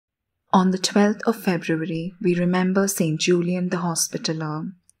On the 12th of February, we remember Saint Julian the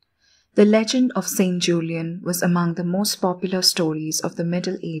Hospitaller. The legend of Saint Julian was among the most popular stories of the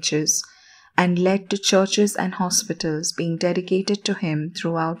Middle Ages and led to churches and hospitals being dedicated to him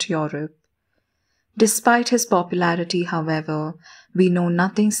throughout Europe. Despite his popularity, however, we know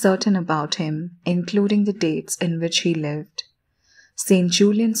nothing certain about him, including the dates in which he lived. Saint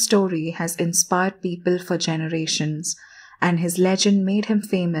Julian's story has inspired people for generations, and his legend made him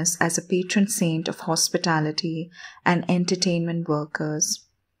famous as a patron saint of hospitality and entertainment workers.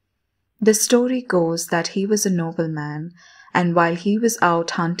 The story goes that he was a nobleman, and while he was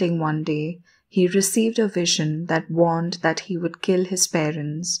out hunting one day, he received a vision that warned that he would kill his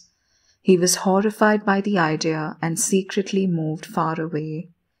parents. He was horrified by the idea and secretly moved far away.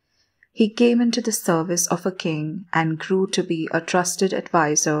 He came into the service of a king and grew to be a trusted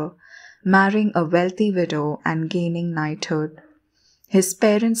advisor, marrying a wealthy widow and gaining knighthood. His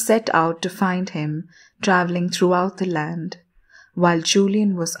parents set out to find him, traveling throughout the land. While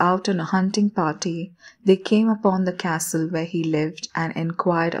Julian was out on a hunting party, they came upon the castle where he lived and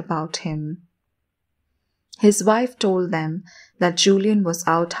inquired about him. His wife told them that Julian was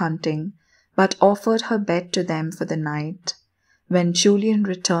out hunting, but offered her bed to them for the night. When Julian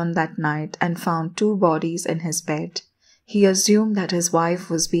returned that night and found 2 bodies in his bed, he assumed that his wife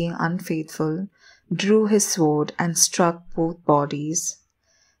was being unfaithful, drew his sword and struck both bodies.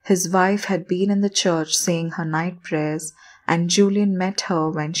 His wife had been in the church saying her night prayers, and Julian met her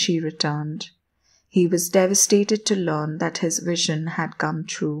when she returned. He was devastated to learn that his vision had come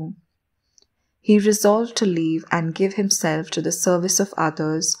true. He resolved to leave and give himself to the service of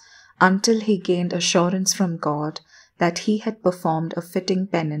others until he gained assurance from God that he had performed a fitting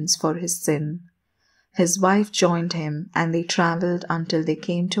penance for his sin. His wife joined him, and they travelled until they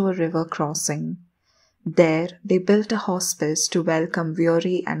came to a river crossing. There they built a hospice to welcome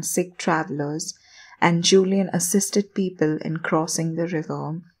weary and sick travellers, and Julian assisted people in crossing the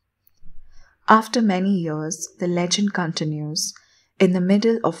river. After many years, the legend continues. In the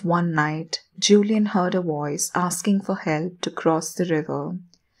middle of one night, Julian heard a voice asking for help to cross the river.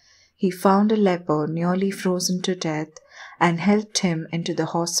 He found a leper nearly frozen to death and helped him into the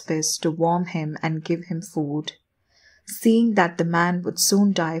hospice to warm him and give him food. Seeing that the man would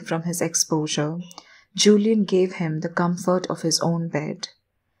soon die from his exposure, Julian gave him the comfort of his own bed.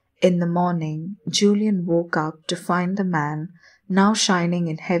 In the morning, Julian woke up to find the man, now shining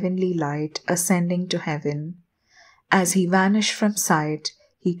in heavenly light, ascending to heaven. As he vanished from sight,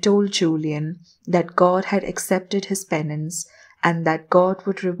 he told Julian that God had accepted his penance and that God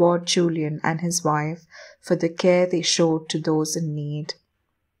would reward Julian and his wife for the care they showed to those in need.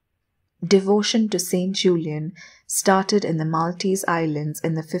 Devotion to Saint Julian started in the Maltese Islands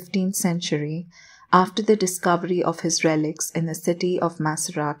in the 15th century after the discovery of his relics in the city of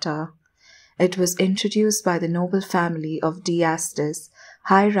Macerata. It was introduced by the noble family of D'Astis,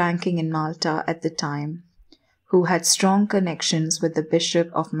 high-ranking in Malta at the time, who had strong connections with the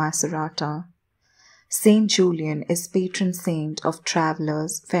Bishop of Macerata. Saint Julian is patron saint of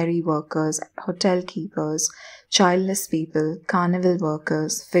travellers, ferry workers, hotel keepers, childless people, carnival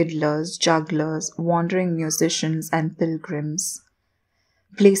workers, fiddlers, jugglers, wandering musicians, and pilgrims.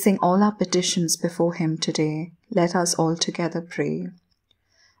 Placing all our petitions before him today, let us all together pray.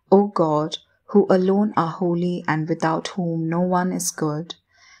 O God, who alone are holy and without whom no one is good,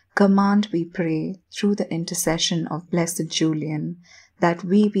 command, we pray, through the intercession of Blessed Julian, that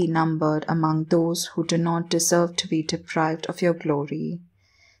we be numbered among those who do not deserve to be deprived of your glory.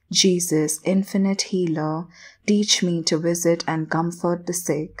 Jesus, infinite healer, teach me to visit and comfort the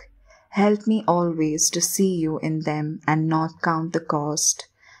sick. Help me always to see you in them and not count the cost.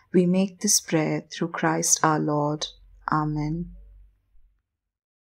 We make this prayer through Christ our Lord. Amen.